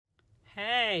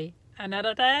Hey,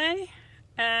 another day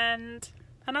and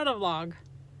another vlog.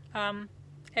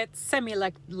 It's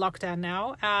semi-lockdown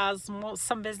now as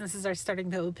some businesses are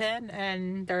starting to open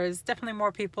and there's definitely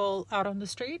more people out on the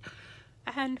street,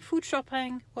 and food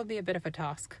shopping will be a bit of a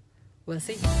task. We'll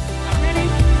see. I'm ready.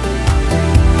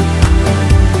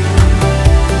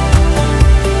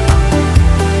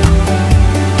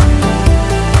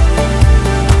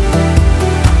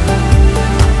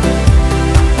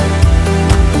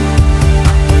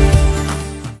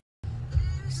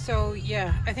 So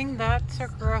yeah, I think that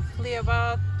took roughly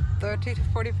about 30 to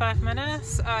 45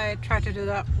 minutes. I try to do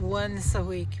that once a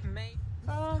week.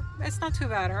 It's not too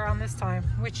bad around this time,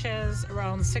 which is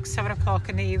around 6-7 o'clock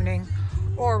in the evening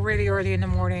or really early in the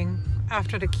morning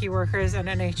after the key workers and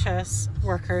NHS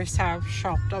workers have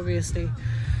shopped, obviously.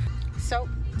 So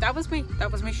that was me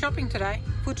shopping today,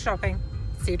 food shopping.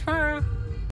 See you tomorrow.